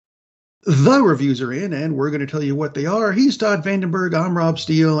The reviews are in, and we're going to tell you what they are. He's Todd Vandenberg. I'm Rob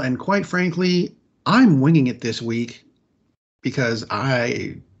Steele. And quite frankly, I'm winging it this week because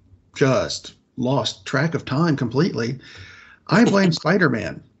I just lost track of time completely. I blame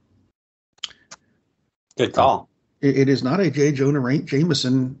Spider-Man. Good call. It is not a J. Jonah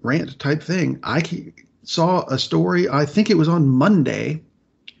Jameson rant type thing. I saw a story, I think it was on Monday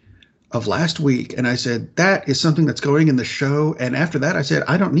of last week, and I said, that is something that's going in the show. And after that, I said,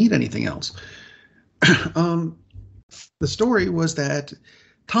 I don't need anything else. The story was that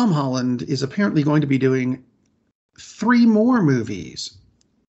Tom Holland is apparently going to be doing 3 more movies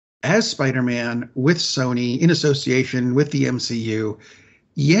as Spider-Man with Sony in association with the MCU.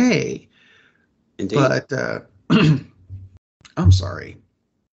 Yay. Indeed. But I'm sorry.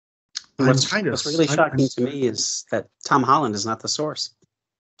 What's really shocking to me is that Tom Holland is not the source.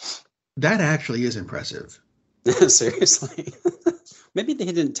 That actually is impressive. Seriously. Maybe they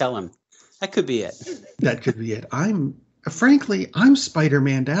didn't tell him. That could be it. That could be it. I'm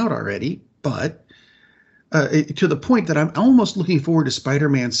Spider-Man'd out already, but to the point that I'm almost looking forward to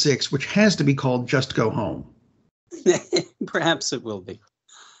Spider-Man 6, which has to be called Just Go Home. Perhaps it will be.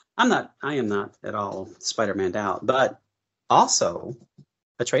 I am not at all Spider-Man'd out, but also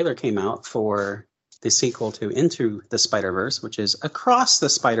a trailer came out for the sequel to Into the Spider-Verse, which is Across the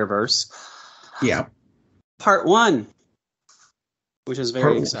Spider-Verse. Yeah. Part 1, which is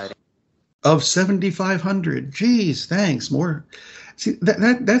very exciting. Of 7,500. Geez, thanks. More. See,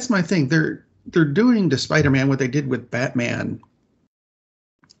 that's my thing. They're doing to Spider-Man what they did with Batman.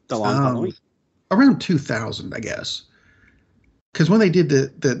 The Long Halloween. Around 2000, I guess. Because when they did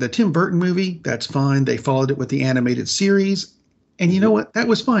the Tim Burton movie, that's fine. They followed it with the animated series. And you know what? That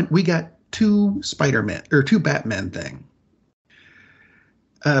was fine. We got 2 Spider-Man or 2 Batman thing.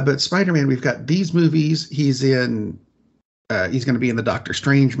 But Spider-Man, we've got these movies. He's going to be in the Doctor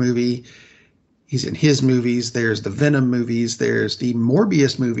Strange movie. He's in his movies. There's the Venom movies. There's the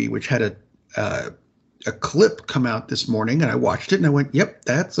Morbius movie, which had a clip come out this morning, and I watched it and I went, "Yep,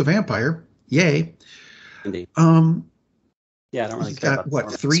 that's a vampire. Yay!" Indeed. Yeah, I don't really care got,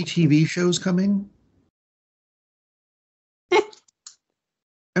 about 3 TV shows coming? I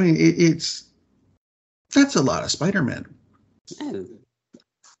mean, that's a lot of Spider-Man.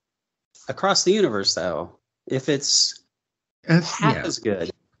 Across the universe, though, if it's as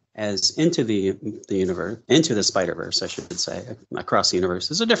good as Into the Universe, Into the Spider-Verse, I should say, Across the Universe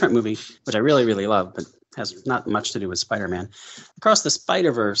is a different movie, which I really, really love, but has not much to do with Spider-Man. Across the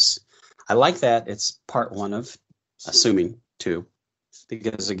Spider-Verse, I like that it's part 1 of, assuming 2,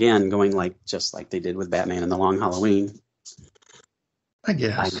 because again, going just like they did with Batman and the Long Halloween, I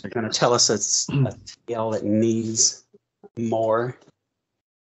guess they're going to tell us it's a tale that needs more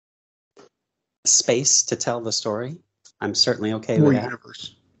space to tell the story. I'm certainly okay with that.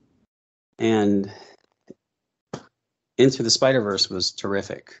 Universe. And Into the Spider-Verse was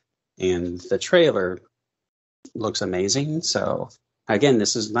terrific, and the trailer looks amazing. So again,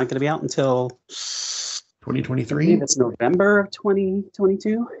 this is not going to be out until 2023. It's November of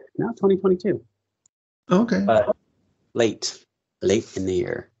 2022. No, 2022. Okay, but late in the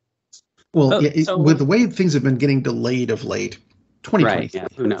year. Well, with the way things have been getting delayed of late, 2023. Right? Yeah,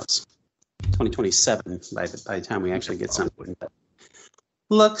 who knows? 2027 by the time we actually get something. But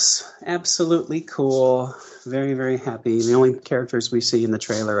looks absolutely cool. Very, very happy. The only characters we see in the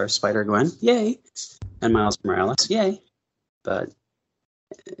trailer are Spider-Gwen, yay, and Miles Morales, yay. But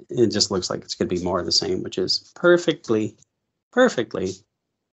it just looks like it's going to be more of the same, which is perfectly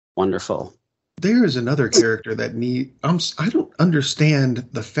wonderful. There is another character that I don't understand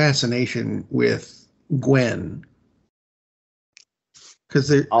the fascination with Gwen. Because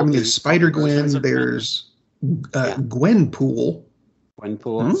there's Spider-Gwen, there's Gwenpool.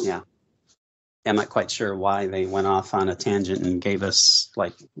 Gwenpool, yeah. I'm not quite sure why they went off on a tangent and gave us,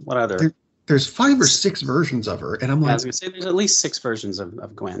 what other... There's 5 or 6 versions of her, and I'm like... I was going to say there's at least 6 versions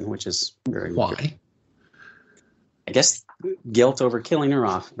of Gwen, which is very... Why? Good. I guess guilt over killing her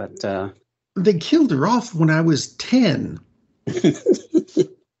off, but... They killed her off when I was 10.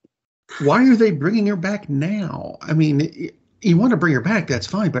 Why are they bringing her back now? I mean, you want to bring her back, that's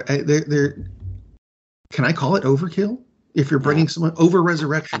fine, but they're can I call it overkill? If you're bringing someone over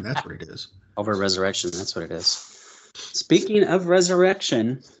resurrection, that's what it is. Over resurrection, that's what it is. Speaking of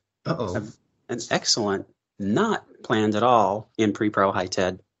resurrection, an excellent, not planned at all in pre-pro high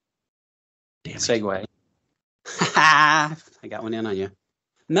TED segue. I got one in on you.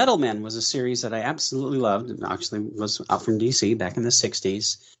 Metal Men was a series that I absolutely loved. It actually was out from DC back in the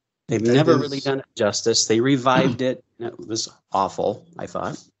 60s. They've never really done it justice. They revived it, and it was awful, I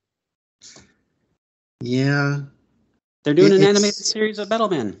thought. Yeah. They're doing an animated series of Metal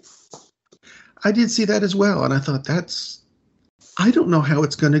Men. I did see that as well, and I thought I don't know how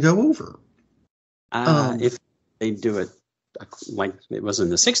it's going to go over. If they do it like it was in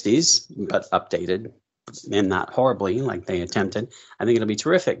the 60s, but updated and not horribly like they attempted, I think it'll be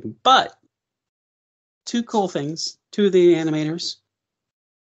terrific. But two cool things. Two of the animators,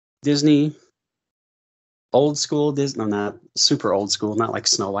 Disney, old school Disney, no, not super old school, not like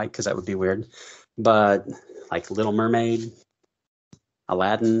Snow White because that would be weird, but like Little Mermaid,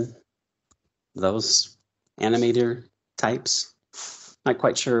 Aladdin, those animator types. Not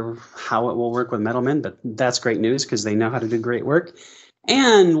quite sure how it will work with Metal Men, but that's great news because they know how to do great work.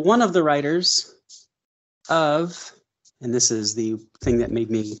 And one of the writers of, and this is the thing that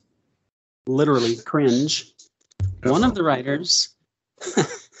made me literally cringe, one of the writers,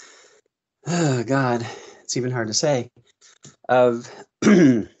 oh God, it's even hard to say, of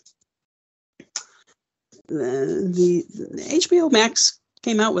the HBO Max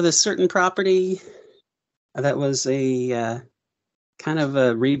came out with a certain property that was a kind of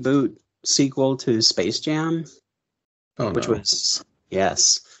a reboot sequel to Space Jam, which was,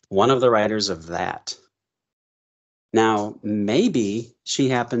 yes, one of the writers of that. Now, maybe she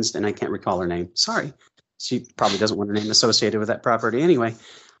happens, and I can't recall her name. Sorry. She probably doesn't want her name associated with that property anyway.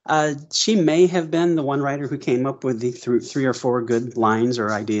 She may have been the one writer who came up with the three or four good lines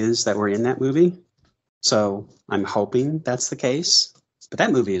or ideas that were in that movie. So I'm hoping that's the case. But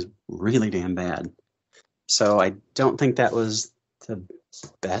that movie is really damn bad. So I don't think that was the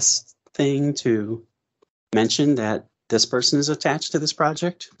best thing to mention, that this person is attached to this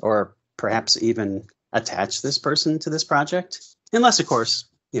project, or perhaps even attach this person to this project. Unless, of course,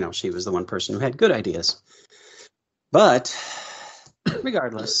 she was the one person who had good ideas. But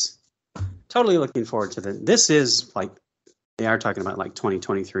regardless, totally looking forward to this is like, they are talking about like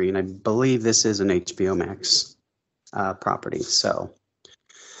 2023, and I believe this is an HBO Max property. So,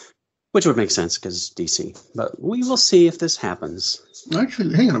 which would make sense because DC. But we will see if this happens.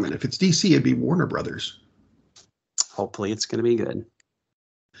 Actually, hang on a minute. If it's DC, it'd be Warner Brothers. Hopefully it's going to be good.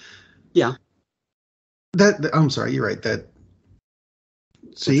 Yeah. I'm sorry, you're right.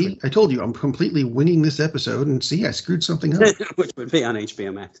 See, I told you I'm completely winning this episode, and see, I screwed something up. Which would be on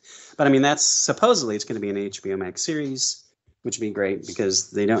HBO Max. But I mean, that's supposedly it's going to be an HBO Max series, which would be great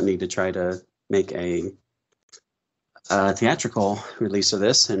because they don't need to try to make a theatrical release of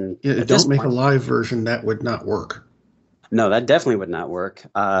this. And don't make a live version. That would not work. No, that definitely would not work.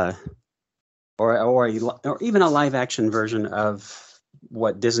 Or even a live action version of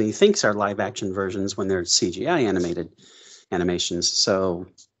what Disney thinks are live action versions when they're CGI animations. So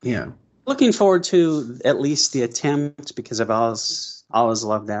yeah, looking forward to at least the attempt, because I've always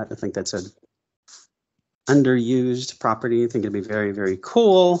loved that. I think that's an underused property. I think it'd be very, very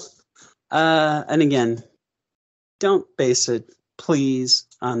cool. And again, don't base it, please,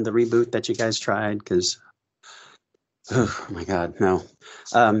 on the reboot that you guys tried, because oh my God, no.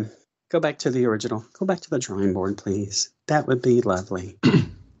 Go back to the original. Go back to the drawing board, please. That would be lovely.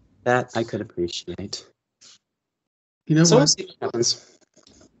 That I could appreciate. You know so what? We'll see what happens.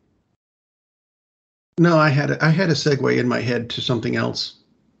 No, I had a segue in my head to something else.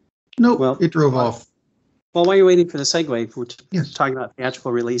 Nope, well, it drove off. Well, while you're waiting for the segue, we're talking about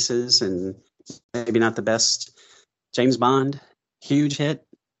theatrical releases and maybe not the best. James Bond, huge hit.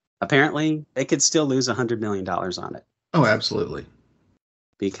 Apparently, they could still lose $100 million on it. Oh, absolutely.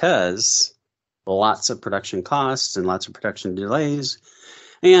 Because lots of production costs and lots of production delays,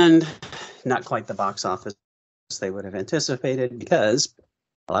 and not quite the box office they would have anticipated, because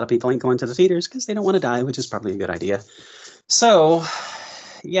a lot of people ain't going to the theaters because they don't want to die, which is probably a good idea. So,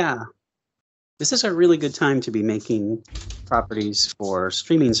 yeah, this is a really good time to be making properties for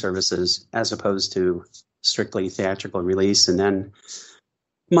streaming services as opposed to strictly theatrical release, and then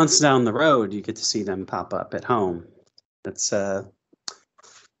months down the road you get to see them pop up at home. That's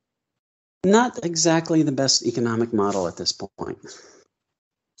not exactly the best economic model at this point.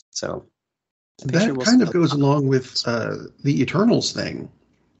 So that kind of goes along with the Eternals thing,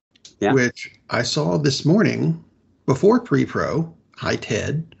 which I saw this morning before pre-pro. Hi,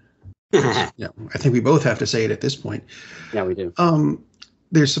 Ted. I think we both have to say it at this point. Yeah, we do.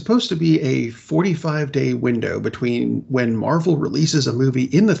 There's supposed to be a 45-day window between when Marvel releases a movie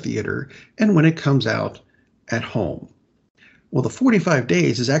in the theater and when it comes out at home. Well, the 45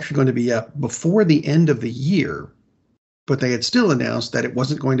 days is actually going to be up before the end of the year, but they had still announced that it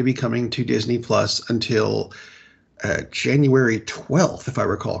wasn't going to be coming to Disney Plus until January 12th, if I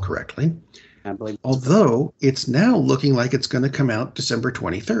recall correctly. I believe. Although it's now looking like it's going to come out December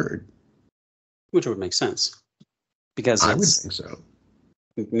 23rd. Which would make sense. Because I would think so.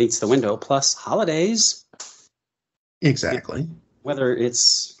 Meets the window plus holidays. Exactly. whether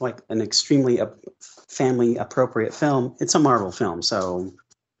it's like an extremely family appropriate film, it's a Marvel film, so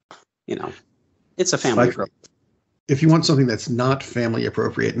it's a family appropriate. If you want something that's not family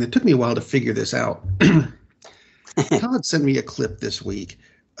appropriate, and it took me a while to figure this out, Todd sent me a clip this week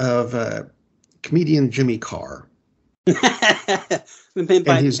of comedian Jimmy Carr. And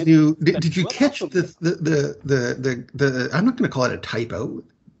his new. Did you catch the I'm not going to call it a typo.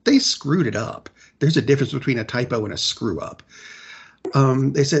 They screwed it up. There's a difference between a typo and a screw up.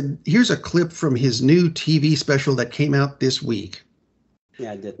 They said, here's a clip from his new TV special that came out this week.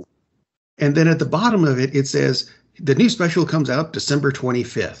 Yeah, I didn't. And then at the bottom of it, it says, the new special comes out December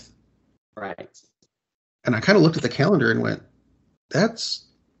 25th. Right. And I kind of looked at the calendar and went, that's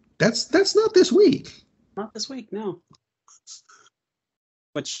not this week. Not this week, no.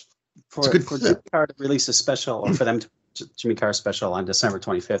 Which, for Jimmy Carr to release a special, or for them to Jimmy Carr special on December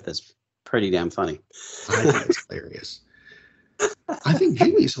 25th is pretty damn funny. I think it's hilarious. I think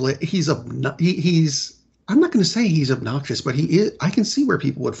Jimmy's he's I'm not going to say he's obnoxious, but he is. I can see where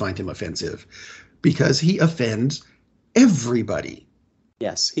people would find him offensive because he offends everybody.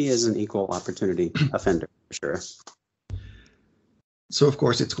 Yes, he is an equal opportunity offender for sure. So of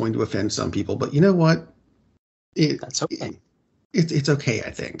course it's going to offend some people, but you know what? That's okay. It's okay,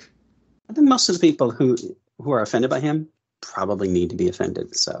 I think. I think most of the people who are offended by him probably need to be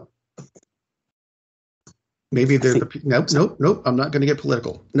offended. So maybe they're nope. I'm not going to get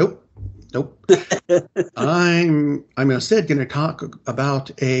political. Nope. I'm instead going to talk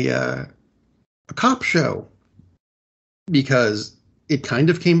about a cop show because it kind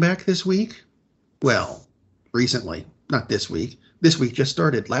of came back this week. Well, recently, not this week. This week just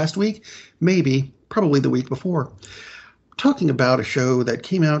started. Last week, probably the week before. Talking about a show that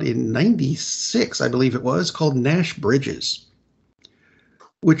came out in 96, I believe it was, called Nash Bridges,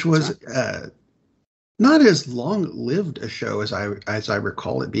 which was not as long-lived a show as I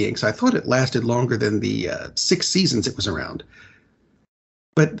recall it being. So I thought it lasted longer than the 6 seasons it was around.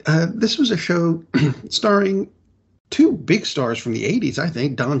 But this was a show starring 2 big stars from the 80s, I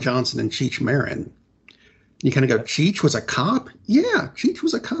think, Don Johnson and Cheech Marin. You kind of go, Cheech was a cop? Yeah, Cheech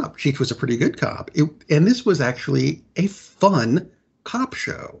was a cop. Cheech was a pretty good cop. And this was actually a fun cop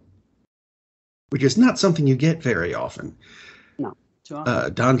show, which is not something you get very often. No, too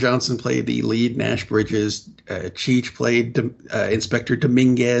often. Don Johnson played the lead, Nash Bridges. Cheech played Inspector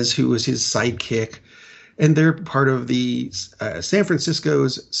Dominguez, who was his sidekick. And they're part of the San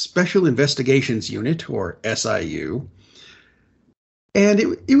Francisco's Special Investigations Unit, or SIU. And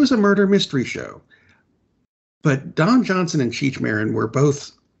it was a murder mystery show. But Don Johnson and Cheech Marin were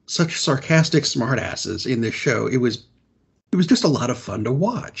both such sarcastic smartasses in this show. It was just a lot of fun to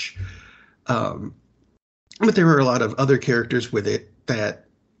watch. But there were a lot of other characters with it that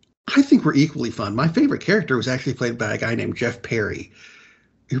I think were equally fun. My favorite character was actually played by a guy named Jeff Perry,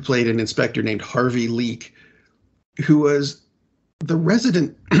 who played an inspector named Harvey Leak, who was the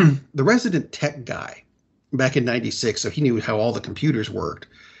resident tech guy back in 96. So he knew how all the computers worked.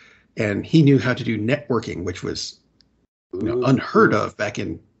 And he knew how to do networking, which was unheard of back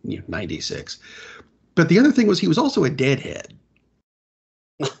in 96. But the other thing was he was also a deadhead,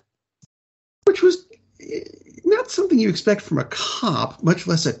 which was not something you expect from a cop, much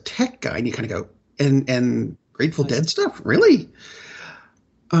less a tech guy. And you kind of go, and Grateful Dead stuff, really?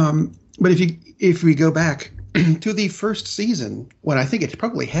 But if we go back to the first season, when I think it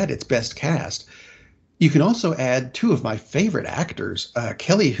probably had its best cast, you can also add 2 of my favorite actors,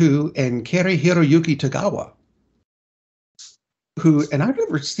 Kelly Hu and Cary Hiroyuki Tagawa. And I've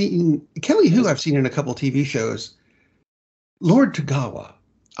never seen Kelly Hu. I've seen in a couple TV shows. Lord Tagawa,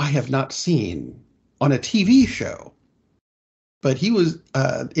 I have not seen on a TV show, but he was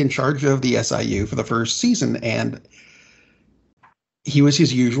in charge of the SIU for the first season, and he was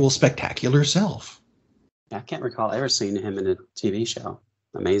his usual spectacular self. I can't recall ever seeing him in a TV show.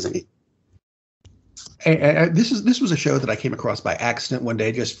 Amazing. This was a show that I came across by accident one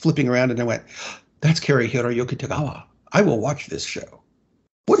day, just flipping around, and I went, that's Cary Hiroyuki Tagawa. I will watch this show.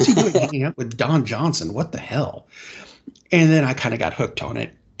 What's he doing hanging out with Don Johnson? What the hell? And then I kind of got hooked on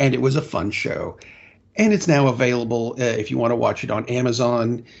it, and it was a fun show. And it's now available if you want to watch it on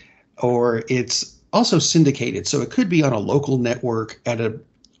Amazon, or it's also syndicated, so it could be on a local network at an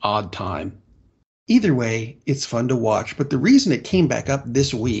odd time. Either way, it's fun to watch. But the reason it came back up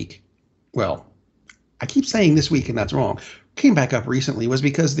this week, well, I keep saying this week, and that's wrong, came back up recently, was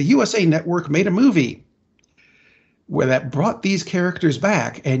because the USA Network made a movie where that brought these characters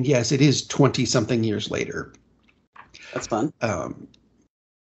back. And yes, it is 20-something years later. That's fun.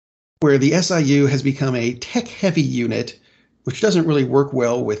 Where the SIU has become a tech-heavy unit, which doesn't really work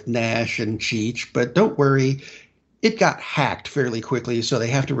well with Nash and Cheech. But don't worry, it got hacked fairly quickly, so they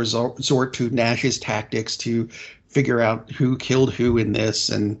have to resort to Nash's tactics to figure out who killed who in this.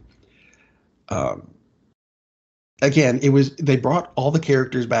 And again, they brought all the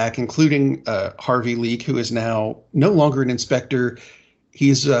characters back, including Harvey Leek, who is now no longer an inspector.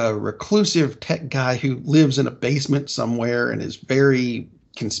 He's a reclusive tech guy who lives in a basement somewhere and is very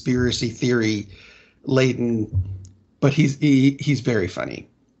conspiracy theory laden, but he's very funny.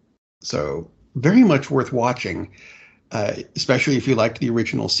 So very much worth watching, especially if you liked the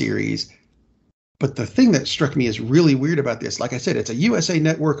original series. But the thing that struck me as really weird about this, like I said, it's a USA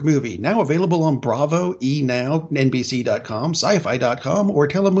Network movie, now available on Bravo, eNow, NBC.com, Sci-Fi.com, or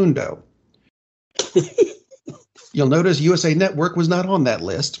Telemundo. You'll notice USA Network was not on that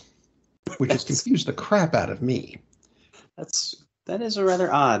list, which has confused the crap out of me. That is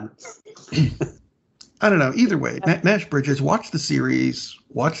rather odd. I don't know. Either way, Nash Bridges, watch the series,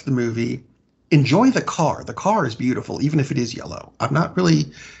 watch the movie, enjoy the car. The car is beautiful, even if it is yellow. I'm not really...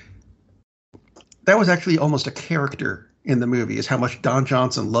 That was actually almost a character in the movie, is how much Don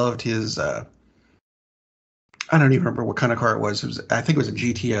Johnson loved his... I don't even remember what kind of car it was. I think it was a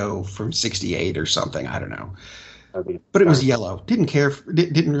GTO from '68 or something. I don't know. But it was yellow. Didn't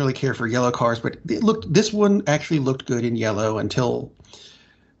really care for yellow cars, but this one actually looked good in yellow until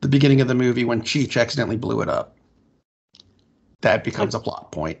the beginning of the movie when Cheech accidentally blew it up. That becomes a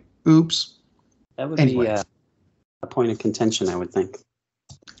plot point. Oops. That would be a point of contention, I would think.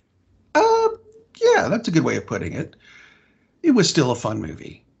 Yeah, that's a good way of putting it. It was still a fun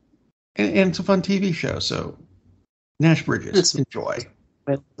movie. And it's a fun TV show, so Nash Bridges, enjoy.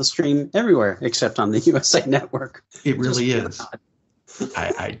 The stream everywhere except on the USA Network. It really is.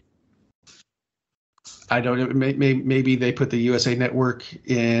 I don't know. Maybe they put the USA Network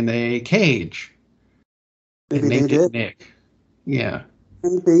in a cage. Maybe they did. Nick. Yeah.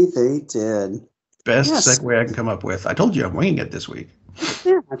 Maybe they did. Best segue I can come up with. I told you I'm winging it this week.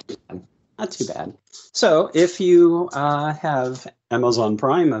 Yeah, not too bad. So if you have Amazon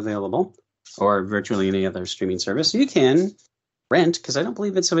Prime available or virtually any other streaming service, you can rent, because I don't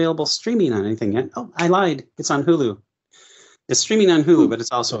believe it's available streaming on anything yet. Oh, I lied. It's on Hulu. It's streaming on Hulu, but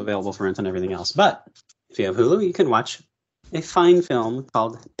it's also available for rent on everything else. But if you have Hulu, you can watch a fine film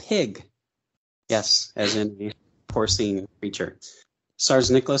called Pig. Yes, as in a porcine creature.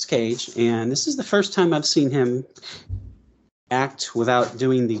 Stars Nicolas Cage, and this is the first time I've seen him act without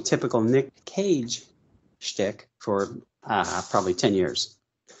doing the typical Nick Cage shtick for probably 10 years.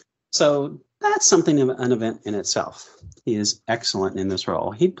 So that's something of an event in itself. He is excellent in this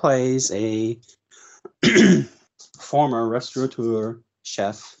role. He plays a former restaurateur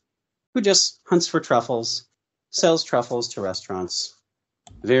chef who just hunts for truffles, sells truffles to restaurants,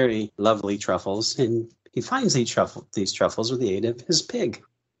 very lovely truffles, and he finds these truffles with the aid of his pig.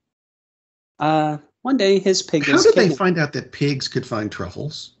 One day, his pig How did they find out that pigs could find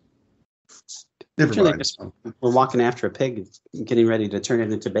truffles? Never mind. They just were walking after a pig, getting ready to turn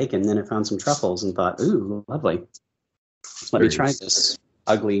it into bacon. Then it found some truffles and thought, ooh, lovely. Let me try this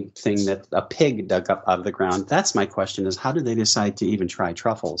ugly thing that a pig dug up out of the ground. That's my question, is how did they decide to even try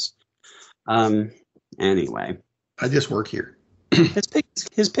truffles? Anyway. I just work here.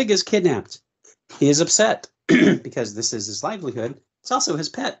 His pig is kidnapped. He is upset because this is his livelihood. It's also his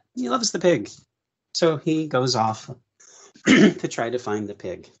pet. He loves the pig. So he goes off to try to find the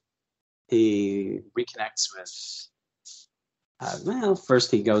pig. He reconnects with, first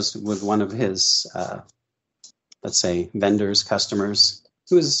he goes with one of his, let's say, vendors, customers,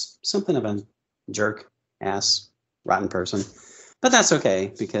 who is something of a jerk, ass, rotten person. But that's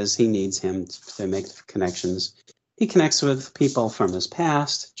okay, because he needs him to make connections. He connects with people from his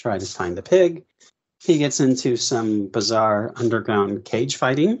past, try to find the pig. He gets into some bizarre underground cage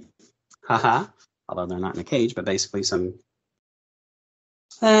fighting. Haha. Although they're not in a cage, but basically some...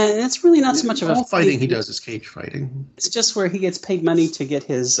 it's really not so much of a... All fighting he does is cage fighting. It's just where he gets paid money to get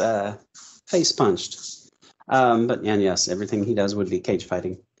his face punched. But yes, everything he does would be cage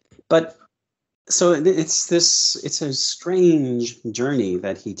fighting. But so it's a strange journey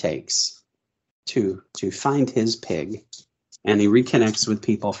that he takes to find his pig, and he reconnects with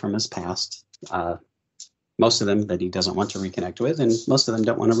people from his past. Most of them that he doesn't want to reconnect with, and most of them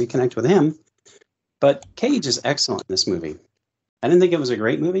don't want to reconnect with him. But Cage is excellent in this movie. I didn't think it was a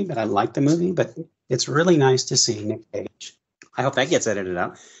great movie, but I liked the movie. But it's really nice to see Nick Cage. I hope that gets edited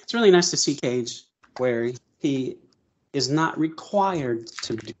out. It's really nice to see Cage where he is not required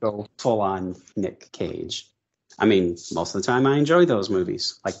to go full-on Nick Cage. I mean, most of the time I enjoy those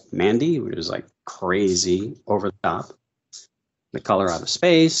movies. Like Mandy, which is like crazy, over the top. The Color Out of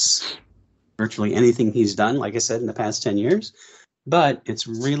Space. Virtually anything he's done, like I said, in the past 10 years. But it's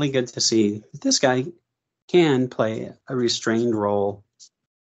really good to see this guy can play a restrained role.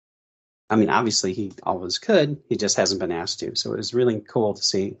 I mean, obviously he always could. He just hasn't been asked to. So it was really cool to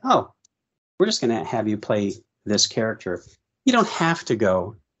see, oh, we're just going to have you play this character. You don't have to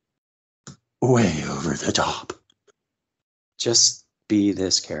go way over the top. Just be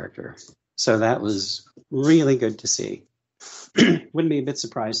this character. So that was really good to see. Wouldn't be a bit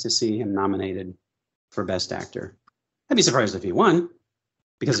surprised to see him nominated for Best Actor. I'd be surprised if he won,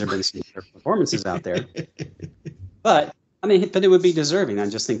 because there have been some better performances out there. But it would be deserving. I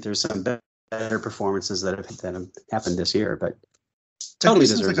just think there's some better performances that have happened this year. But totally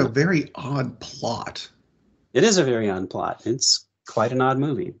deserving. It's like a very odd plot. It is a very odd plot. It's quite an odd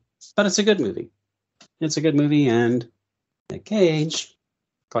movie, but it's a good movie. It's a good movie, and Nick Cage,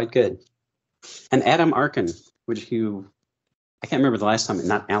 quite good. And Adam Arkin, I can't remember the last time,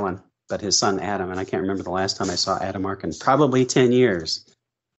 not Alan, but his son Adam, and I can't remember the last time I saw Adam Arkin. Probably 10 years.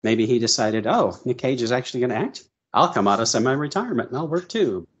 Maybe he decided, oh, Nick Cage is actually going to act. I'll come out of semi-retirement and I'll work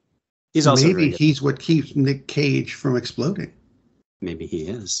too. Maybe he's what keeps Nick Cage from exploding. Maybe he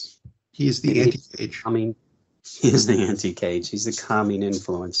is. He is the anti-Cage. He is the anti-Cage. He's the calming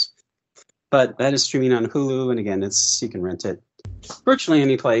influence. But that is streaming on Hulu, and again, you can rent it virtually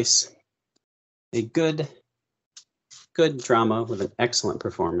any place. A good drama with an excellent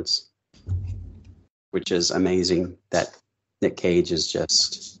performance, which is amazing that Nick Cage is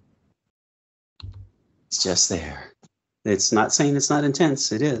just there. It's not saying it's not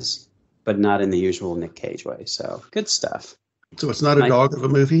intense. It is, but not in the usual Nick Cage way. So good stuff. So it's not a dog of a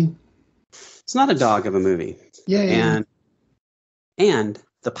movie? It's not a dog of a movie. Yeah. And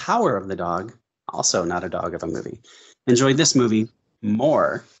The Power of the Dog, also not a dog of a movie. Enjoyed this movie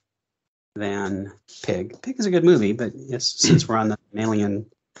more than Pig. Pig is a good movie, but yes, since we're on the alien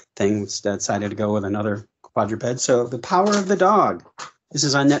thing, we decided to go with another quadruped. So The Power of the Dog. This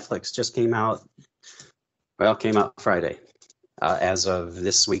is on Netflix. Just came out Friday, as of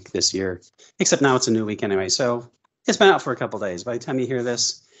this week, this year. Except now it's a new week anyway. So it's been out for a couple days. By the time you hear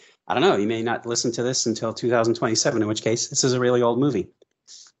this, I don't know, you may not listen to this until 2027, in which case this is a really old movie.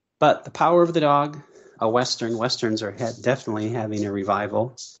 But The Power of the Dog, a Western. Westerns are definitely having a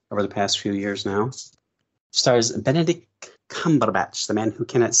revival over the past few years now. Stars Benedict Cumberbatch, the man who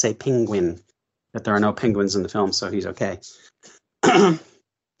cannot say penguin. But there are no penguins in the film, so he's okay.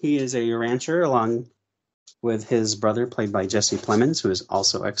 He is a rancher along with his brother, played by Jesse Plemons, who is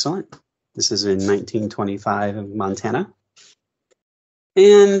also excellent. This is in 1925 Montana.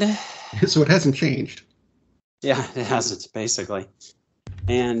 And so it hasn't changed. Yeah, it hasn't, basically.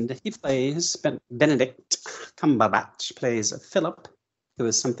 And he plays, Benedict Cumberbatch plays Philip, who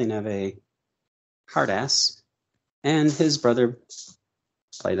is something of a hard ass. And his brother,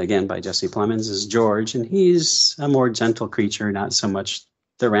 played again by Jesse Plemons, is George, and he's a more gentle creature, not so much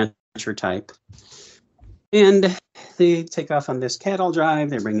the rancher type. And they take off on this cattle drive.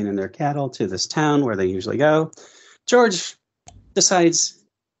 They're bringing in their cattle to this town where they usually go. George decides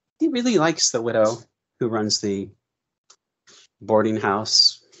he really likes the widow who runs the boarding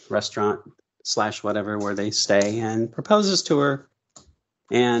house, restaurant / whatever where they stay, and proposes to her.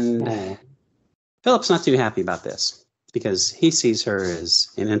 And Philip's not too happy about this because he sees her as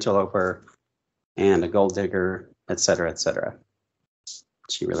an interloper and a gold digger, etc., etc.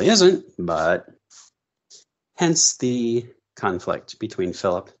 She really isn't, but hence the conflict between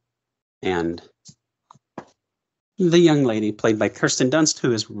Philip and the young lady played by Kirsten Dunst,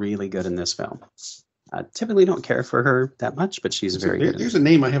 who is really good in this film. I typically don't care for her that much, but she's very good. There's a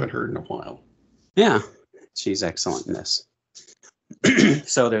name I haven't heard in a while. Yeah, she's excellent in this.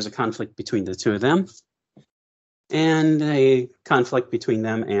 So there's a conflict between the two of them, and a conflict between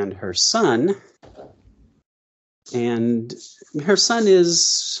them and her son. And her son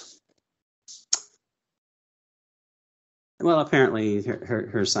is, well, apparently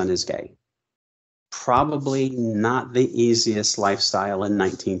her son is gay. Probably not the easiest lifestyle in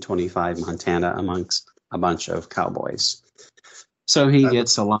 1925 Montana amongst a bunch of cowboys. So he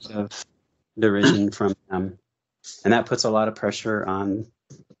gets a lot of derision from them. And that puts a lot of pressure on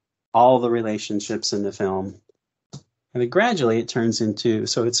all the relationships in the film. And then gradually it turns into,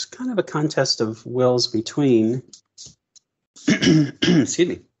 so it's kind of a contest of wills between, excuse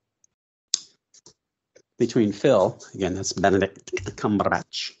me, between Phil, again, that's Benedict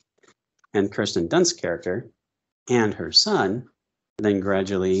Cumberbatch, and Kirsten Dunst's character, and her son. And then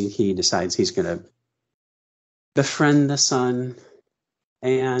gradually he decides he's going to befriend the son.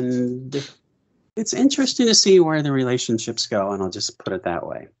 And it's interesting to see where the relationships go, and I'll just put it that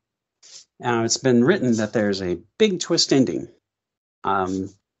way. Now, it's been written that there's a big twist ending. I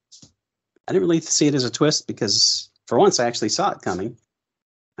didn't really see it as a twist because, for once, I actually saw it coming.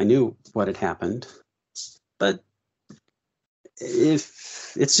 I knew what had happened. But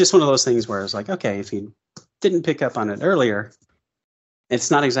if it's just one of those things where it's like, okay, if you didn't pick up on it earlier,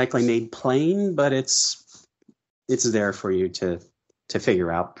 it's not exactly made plain, but it's there for you to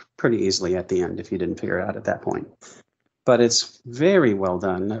figure out pretty easily at the end if you didn't figure it out at that point. But it's very well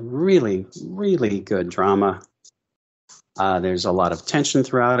done. Really, really good drama. There's a lot of tension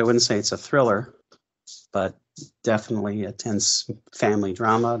throughout. I wouldn't say it's a thriller, but definitely a tense family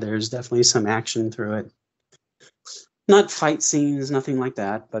drama. There's definitely some action through it. Not fight scenes, nothing like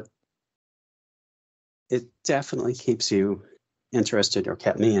that, but it definitely keeps you interested, or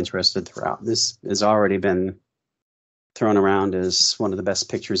kept me interested throughout. This has already been thrown around as one of the best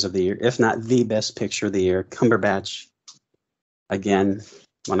pictures of the year, if not the best picture of the year. Cumberbatch, again,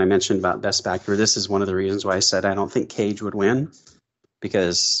 when I mentioned about Best Actor, this is one of the reasons why I said I don't think Cage would win,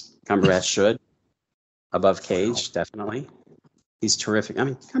 because Cumberbatch should. Above Cage, definitely. He's terrific. I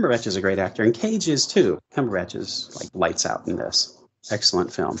mean, Cumberbatch is a great actor, and Cage is too. Cumberbatch is like lights out in this.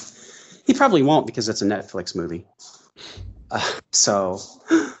 Excellent film. He probably won't because it's a Netflix movie. So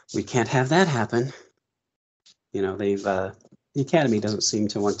we can't have that happen. You know, the Academy doesn't seem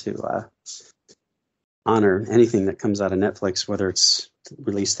to want to honor anything that comes out of Netflix, whether it's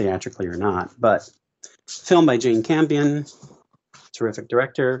released theatrically or not. But filmed by Jane Campion, terrific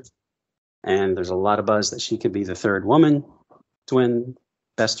director, and there's a lot of buzz that she could be the third woman to win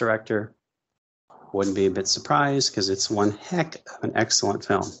Best Director. Wouldn't be a bit surprised because it's one heck of an excellent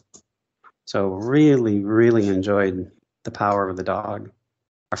film. So really, really enjoyed The Power of the Dog.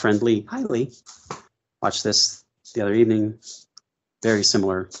 Our friend Lee, hi Lee, watched this the other evening. Very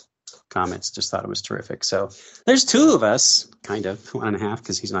similar comments, just thought it was terrific. So there's two of us, kind of, one and a half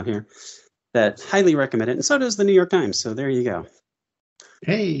because he's not here, that highly recommend it. And so does the New York Times. So there you go.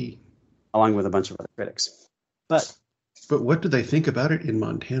 Hey. Along with a bunch of other critics. But what do they think about it in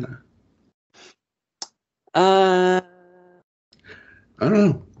Montana? I don't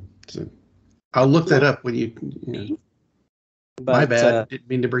know. So I'll look that up when you know. But, my bad. Didn't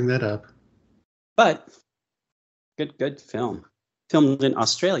mean to bring that up. But good film. Filmed in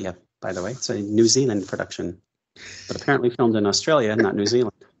Australia, by the way. It's a New Zealand production. But apparently filmed in Australia, not New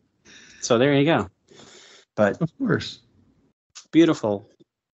Zealand. So there you go. But of course.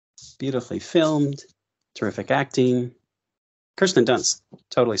 Beautifully filmed. Terrific acting. Kirsten Dunst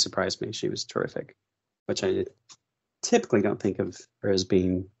totally surprised me. She was terrific, which I typically don't think of her as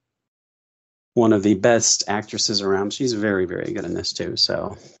being one of the best actresses around. She's very, very good in this too.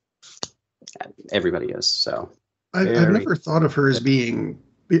 So everybody is. So I've never thought of her as being.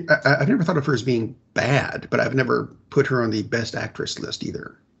 I've never thought of her as being bad, but I've never put her on the best actress list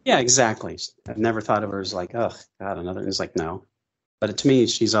either. Yeah, exactly. I've never thought of her as like, oh God, another. It's like no. But to me,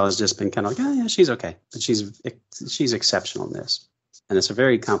 she's always just been kind of like, oh yeah, she's okay. But she's exceptional in this. And it's a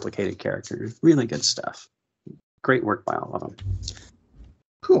very complicated character. Really good stuff. Great work by all of them.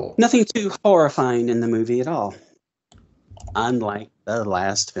 Cool. Nothing too horrifying in the movie at all. Unlike the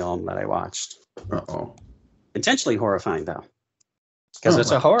last film that I watched. Uh-oh. Intentionally horrifying, though. Because it's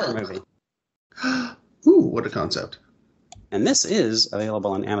a horror movie. Ooh, what a concept. And this is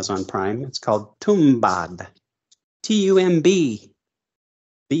available on Amazon Prime. It's called Tumbad. Tumbad.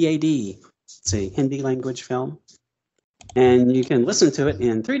 It's a Hindi language film. And you can listen to it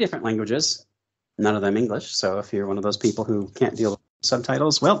in 3 different languages, none of them English. So if you're one of those people who can't deal with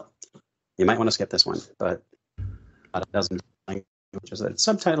subtitles, well, you might want to skip this one. But about a dozen languages that it's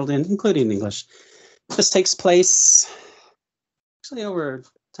subtitled in, including English. This takes place actually over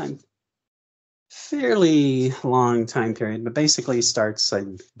time, fairly long time period, but basically starts, I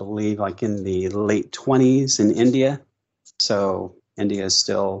believe, like in the late 20s in India. So India is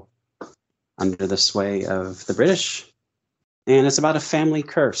still under the sway of the British. And it's about a family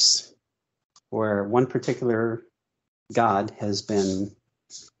curse where one particular god has been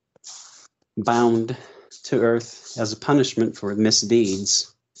bound to earth as a punishment for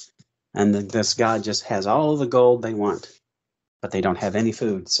misdeeds. And this god just has all the gold they want, but they don't have any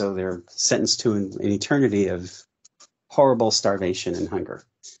food. So they're sentenced to an eternity of horrible starvation and hunger.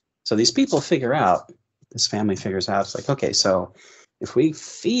 So these people this family figures out, it's like, okay, so if we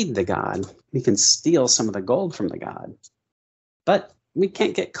feed the god, we can steal some of the gold from the god. But we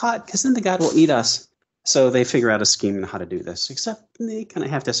can't get caught because then the god will eat us. So they figure out a scheme on how to do this, except they kind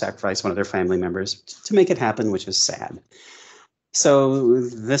of have to sacrifice one of their family members to make it happen, which is sad. So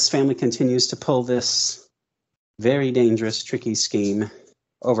this family continues to pull this very dangerous, tricky scheme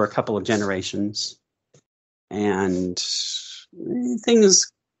over a couple of generations. And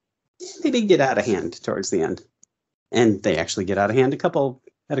things maybe get out of hand towards the end. And they actually get out of hand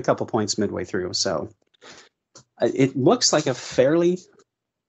at a couple points midway through. So it looks like a fairly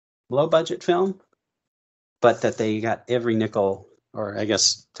low-budget film. but that they got every nickel, or I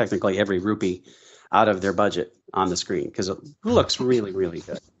guess technically every rupee, out of their budget on the screen, because it looks really, really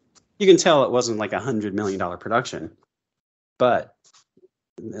good. You can tell it wasn't like $100 million production, but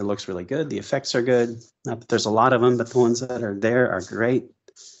it looks really good. The effects are good. Not that there's a lot of them, but the ones that are there are great.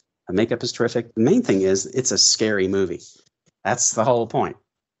 The makeup is terrific. The main thing is it's a scary movie. That's the whole point.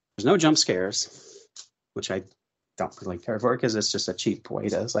 There's no jump scares, which I don't really care for, because it's just a cheap way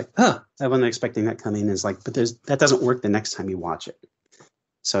to, it's like, I wasn't expecting that coming. It's like, but that doesn't work the next time you watch it.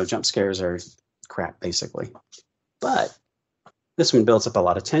 So jump scares are crap, basically. But this one builds up a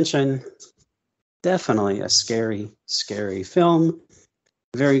lot of tension. Definitely a scary, scary film.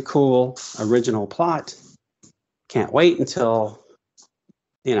 Very cool, original plot. Can't wait until,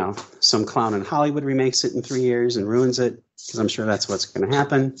 some clown in Hollywood remakes it in 3 years and ruins it, because I'm sure that's what's going to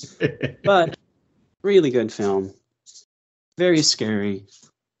happen. But really good film. Very scary.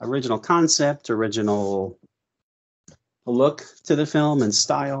 Original concept, original look to the film and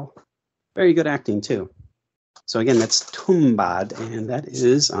style. Very good acting, too. So again, that's Tumbad, and that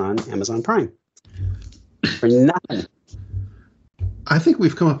is on Amazon Prime. For nothing. I think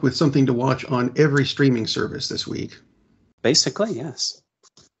we've come up with something to watch on every streaming service this week. Basically, yes.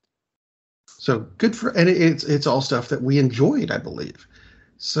 So good for, and it's all stuff that we enjoyed, I believe.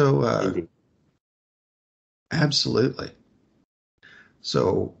 So absolutely.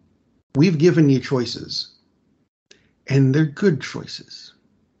 So we've given you choices, and they're good choices.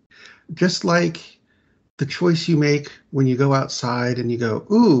 Just like the choice you make when you go outside and you go,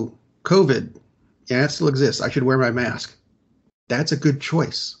 ooh, COVID. Yeah, it still exists. I should wear my mask. That's a good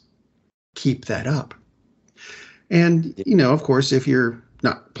choice. Keep that up. And, of course, if you're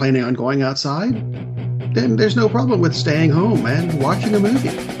not planning on going outside, then there's no problem with staying home and watching a movie.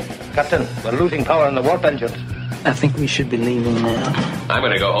 Captain, we're losing power in the warp engines. I think we should be leaving now. I'm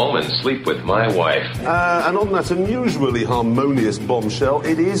going to go home and sleep with my wife. And on that unusually harmonious bombshell,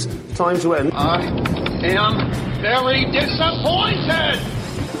 it is time to end. I am very disappointed!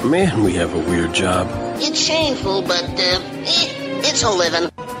 Man, we have a weird job. It's shameful, but it's a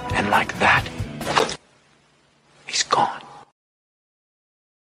living. And like that, he's gone.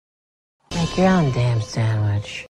 Make your own damn sandwich.